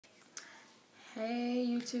Hey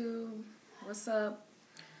YouTube, what's up?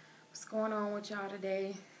 What's going on with y'all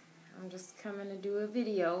today? I'm just coming to do a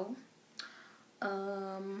video.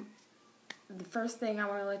 The first thing I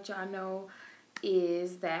want to let y'all know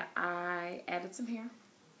is that I added some hair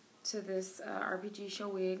to this Rpgshow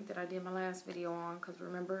wig that I did my last video on, because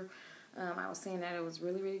remember I was saying that it was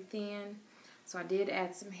really thin, so I did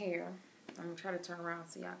add some hair. I'm going to try to turn around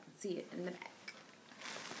so y'all can see it in the back.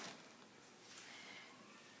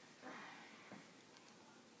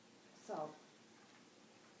 So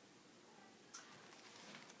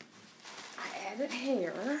I added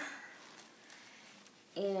hair,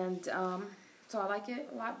 and so I like it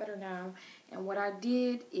a lot better now. And what I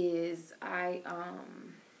did is I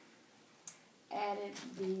added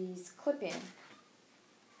these clip-in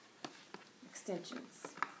extensions.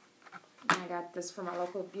 And I got this from my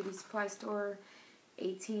local beauty supply store,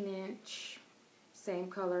 18-inch, same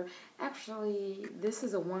color. Actually, this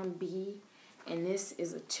is a 1B and this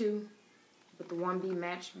is a 2, but the 1B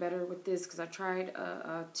matched better with this because I tried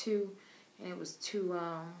a 2 and it was too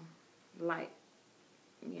light.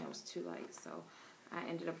 Yeah, it was too light, so I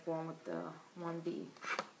ended up going with the 1B.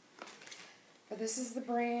 But this is the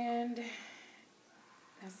brand.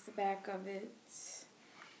 That's the back of it.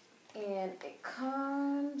 And it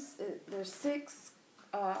comes, there's 6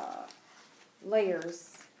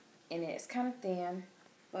 layers in it. It's kind of thin,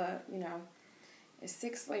 but you know, it's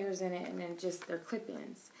 6 layers in it, and then just they're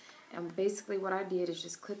clip-ins. And basically what I did is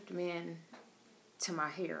just clipped them in to my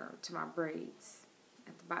hair, to my braids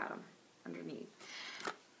at the bottom, underneath.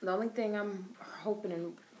 The only thing I'm hoping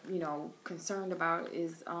and, you know, concerned about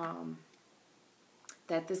is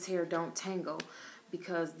that this hair don't tangle,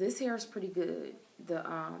 because this hair is pretty good. The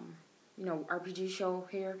you know, Rpgshow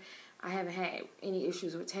hair, I haven't had any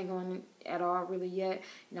issues with tangling at all really yet.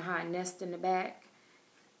 You know how I nest in the back,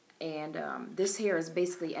 and this hair is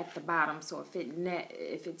basically at the bottom, so if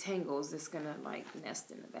it tangles, it's gonna like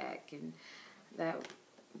nest in the back, and that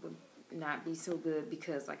would not be so good,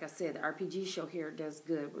 because like I said, the Rpgshow hair does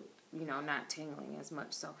good with, you know, not tangling as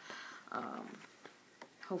much. So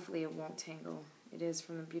hopefully it won't tangle. It is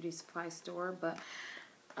from the beauty supply store, but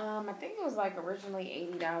I think it was like originally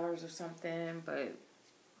 $80 or something, but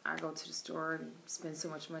I go to the store and spend so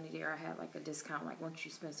much money there. I had like a discount. Like once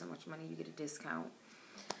you spend so much money, you get a discount.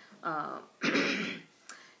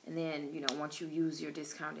 And then, you know, once you use your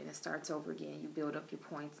discount and it starts over again, you build up your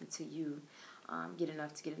points until you get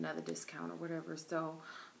enough to get another discount or whatever. So,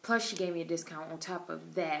 plus she gave me a discount on top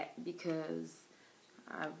of that, because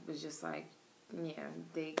I was just like, yeah,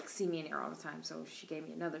 they see me in there all the time, so she gave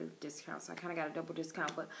me another discount, so I kind of got a double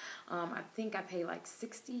discount. But I think I paid like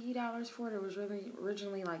 $60 for it. It was really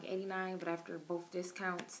originally like $89, but after both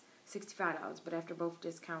discounts, $65. But after both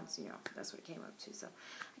discounts, you know, that's what it came up to. So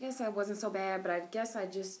I guess that wasn't so bad, but I guess I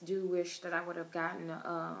just do wish that I would have gotten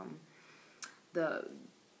the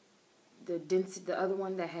density, the other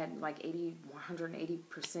one that had like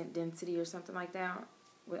 180% density or something like that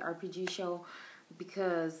with Rpgshow,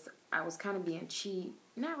 because I was kind of being cheap.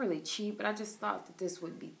 Not really cheap, but I just thought that this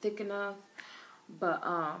would be thick enough. But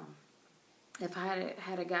if I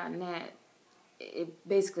had gotten that, it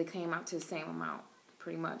basically came out to the same amount,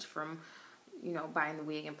 pretty much, from, you know, buying the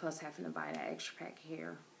wig and plus having to buy that extra pack of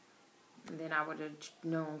hair. And then I would have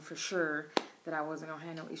known for sure that I wasn't going to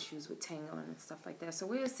have no issues with tangling and stuff like that. So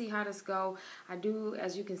we'll see how this go. I do,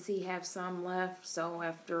 as you can see, have some left. So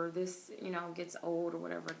after this, you know, gets old or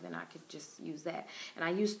whatever, then I could just use that. And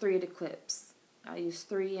I used 3 of the clips. I used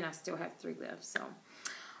 3, and I still have 3 left. So,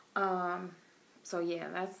 so yeah,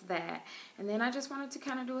 that's that. And then I just wanted to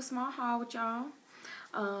kind of do a small haul with y'all.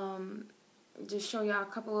 Just show y'all a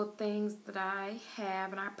couple of things that I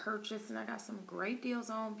have and I purchased, and I got some great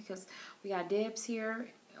deals on, because we got Debs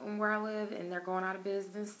here where I live and they're going out of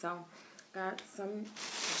business. So got some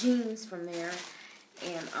jeans from there,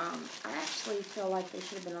 and I actually feel like they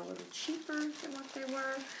should have been a little cheaper than what they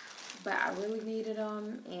were, but I really needed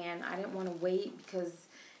them, and I didn't want to wait because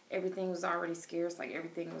everything was already scarce. Like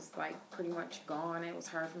everything was like pretty much gone. It was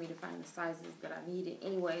hard for me to find the sizes that I needed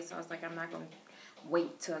anyway, so I was like, I'm not going to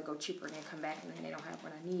wait till I go cheaper and then come back and then they don't have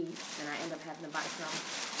what I need, and I end up having to buy some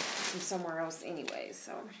from somewhere else anyway.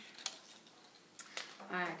 So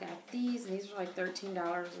I got these, and these were like $13.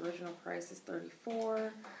 Original price is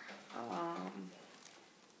 $34.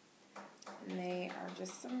 And they are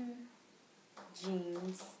just some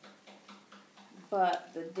jeans.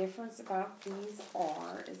 But the difference about these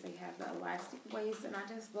is they have the elastic waist, and I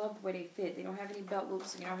just love the way they fit. They don't have any belt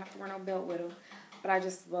loops, so you don't have to wear no belt with them. But I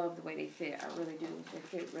just love the way they fit. I really do. They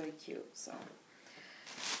fit really cute. So,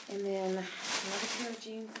 and then another pair of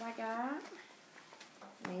jeans I got.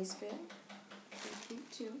 And these fit pretty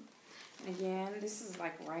cute too. Again, this is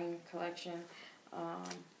like Rain collection,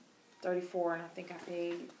 34, and I think I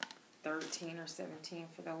paid 13 or 17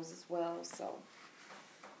 for those as well. So,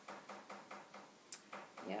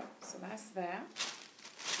 yep. So that's that.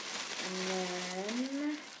 And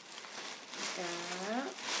then got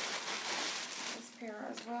this pair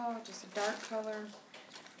as well, just a dark color.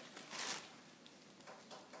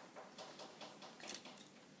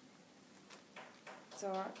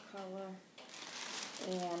 Dark color.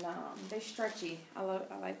 And they're stretchy. I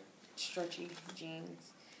like stretchy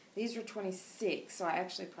jeans. These were 26, so I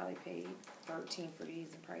actually probably paid 13 for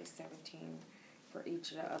these and probably 17 for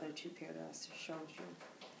each of the other two pair that I showed you.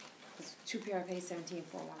 Because two pair I paid 17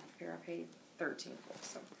 for, one pair I paid 13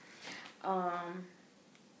 for.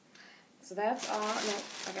 So that's all. No,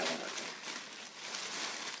 I got one more thing.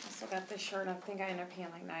 I also got this shirt. I think I ended up paying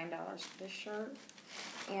like $9 for this shirt.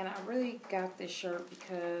 And I really got this shirt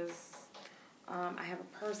because I have a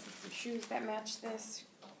purse and some shoes that match this.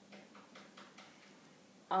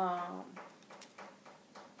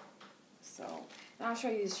 So, and I'll show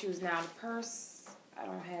you the shoes now. The purse, I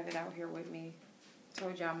don't have it out here with me.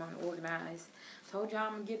 Told y'all I'm unorganized. Told y'all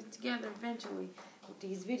I'm going to get it together eventually with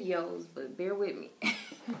these videos, but bear with me.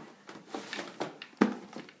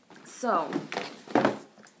 So,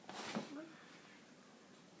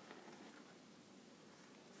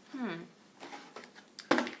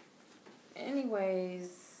 anyways,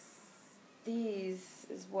 these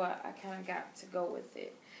is what I kind of got to go with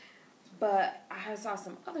it. But I saw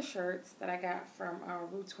some other shirts that I got from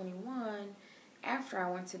Route 21 after I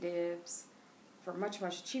went to Dibs for much,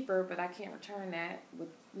 much cheaper, but I can't return that with,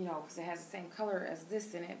 you know, because it has the same color as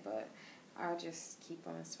this in it, but I'll just keep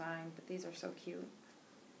them, it's fine. But these are so cute.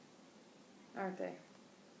 Aren't they?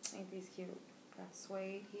 Ain't these cute? Got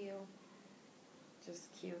suede heel.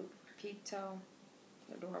 Just cute. Peep toe.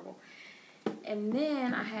 Adorable. And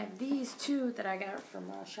then I had these two that I got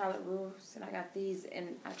from Charlotte Russe, and I got these,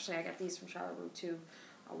 and actually I got these from Charlotte Russe too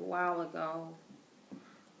a while ago.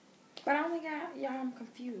 But I only got, y'all, I'm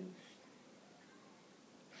confused.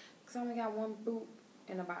 Because I only got one boot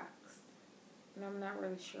in a box. And I'm not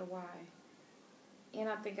really sure why. And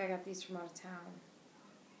I think I got these from out of town.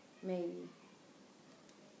 Maybe.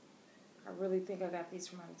 I really think I got these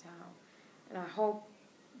from out of town. And I hope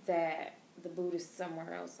that the boot is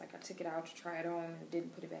somewhere else. Like I took it out to try it on and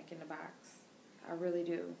didn't put it back in the box. I really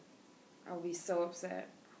do. I would be so upset.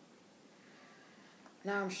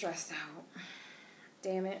 Now I'm stressed out.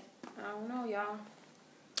 Damn it. I don't know, y'all.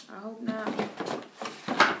 I hope not.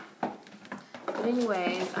 But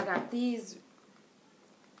anyways, I got these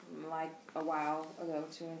like a while ago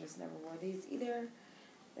too and just never wore these either.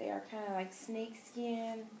 They are kind of like snake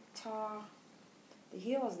skin, tall. The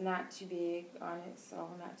heel is not too big on it, so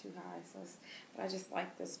not too high. So, but I just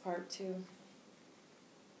like this part too.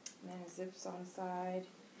 And then it zips on the side.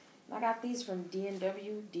 And I got these from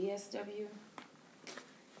DSW.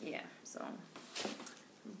 Yeah, so.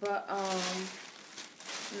 But,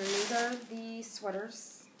 and then these are the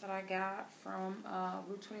sweaters that I got from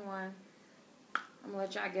Route 21. I'm going to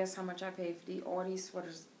let y'all guess how much I paid for all these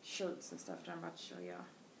sweaters, shirts, and stuff that I'm about to show y'all.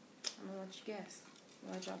 I'm going to let you guess.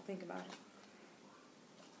 I'm going to let y'all think about it.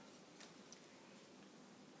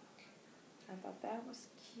 I thought that was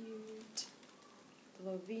cute. The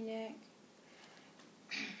little V-neck.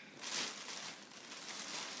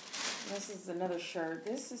 This is another shirt.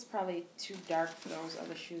 This is probably too dark for those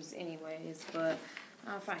other shoes anyways, but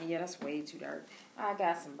I'll find, yeah, that's way too dark. I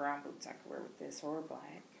got some brown boots I could wear with this, or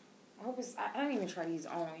black. I hope it's, I didn't even try these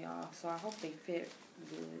on, y'all, so I hope they fit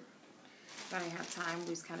good. I didn't have time, we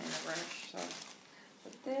was kind of in a rush, so.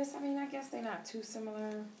 But this, I mean, I guess they're not too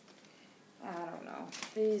similar. I don't know.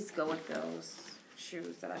 These go with those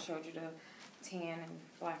shoes that I showed you, the tan and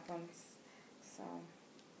black ones. So,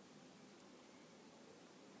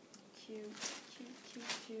 cute, cute,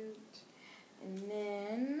 cute, cute. And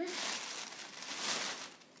then,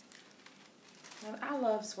 I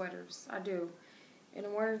love sweaters. I do. In the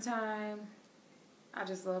wintertime, I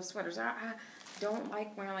just love sweaters. I don't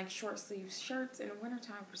like wearing like short sleeve shirts in the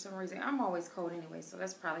wintertime for some reason. I'm always cold anyway, so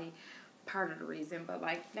that's probably part of the reason. But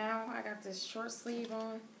like now I got this short sleeve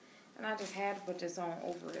on and I just had to put this on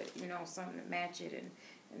over it, you know, something to match it.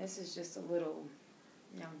 And this is just a little,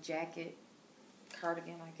 you know, jacket,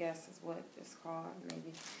 cardigan, I guess is what it's called,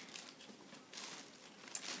 maybe.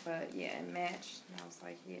 But yeah, it matched. And I was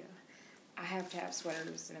like, yeah, I have to have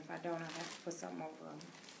sweaters, and if I don't, I have to put something over them.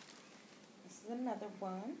 This is another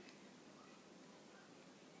one.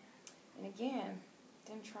 And again,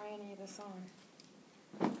 didn't try any of this on.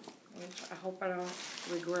 Which I hope I don't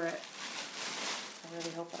regret. I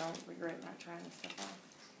really hope I don't regret not trying this stuff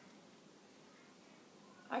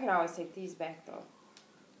I can always take these back, though.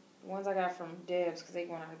 The ones I got from Debs, because they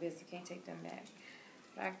going out of business, I can't take them back.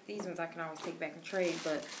 These ones I can always take back and trade,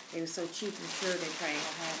 but they were so cheap, I'm sure they probably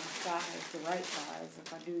don't have the size, the right size,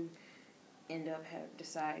 if I do end up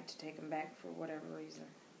decide to take them back for whatever reason.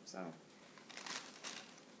 So,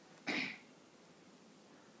 this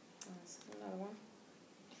is another one.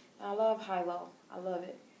 I love high-low. I love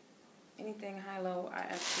it. Anything high-low, I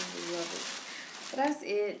absolutely love it. But that's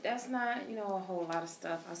it. That's not, you know, a whole lot of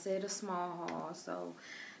stuff. I said a small haul, so,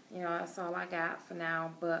 you know, that's all I got for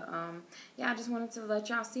now. But, yeah, I just wanted to let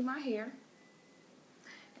y'all see my hair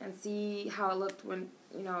and see how it looked when,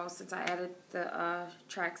 you know, since I added the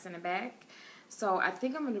tracks in the back. So I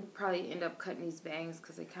think I'm going to probably end up cutting these bangs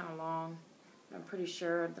because they're kind of long. I'm pretty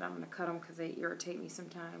sure that I'm going to cut them because they irritate me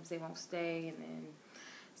sometimes. They won't stay, and then,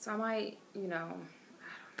 so I might, you know, I don't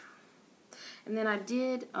know. And then I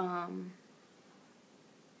did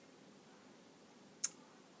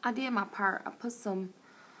my part. I put some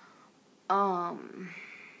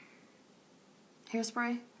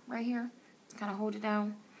hairspray right here to kind of hold it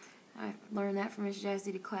down. I learned that from Miss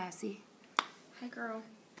Jazzy the Classy. Hey, girl.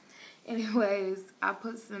 Anyways, I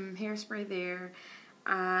put some hairspray there.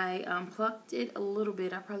 I plucked it a little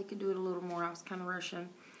bit. I probably could do it a little more. I was kind of rushing.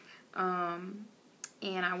 And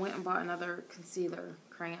I went and bought another concealer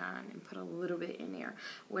crayon and put a little bit in there.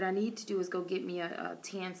 What I need to do is go get me a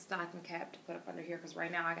tan stocking cap to put up under here, because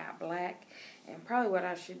right now I got black. And probably what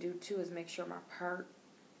I should do too is make sure my part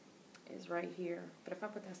is right here. But if I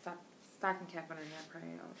put that stocking cap under here, I probably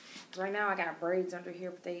don't. Right now I got braids under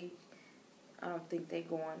here, but I don't think they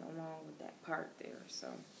going along with that part there. So,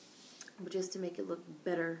 but just to make it look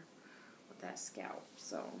better with that scalp.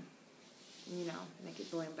 So, you know, make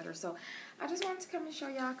it blend better. So I just wanted to come and show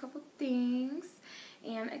y'all a couple things.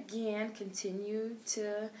 And again, continue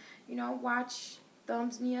to, you know, watch,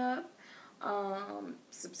 thumbs me up,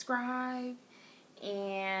 subscribe,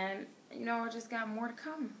 and, you know, I just got more to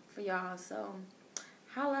come for y'all. So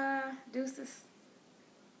holla, deuces.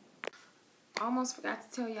 Almost forgot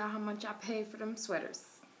to tell y'all how much I paid for them sweaters.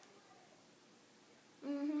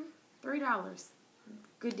 $3.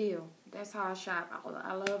 Good deal. That's how I shop.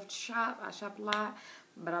 I love to shop. I shop a lot,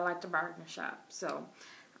 but I like to bargain shop. So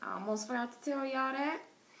I almost forgot to tell y'all that.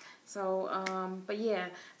 So, but yeah.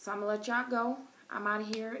 So I'm going to let y'all go. I'm out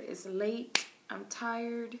of here. It's late. I'm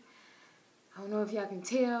tired. I don't know if y'all can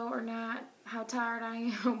tell or not how tired I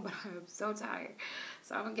am, but I'm so tired.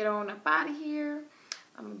 So I'm going to get on up out of here.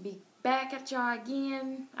 I'm going to be back at y'all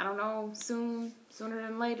again. I don't know, sooner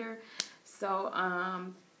than later. So,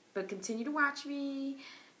 but continue to watch me.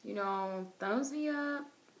 You know, thumbs me up,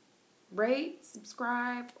 rate,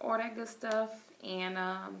 subscribe, all that good stuff. And,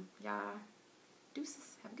 y'all,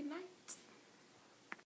 deuces. Have a good night.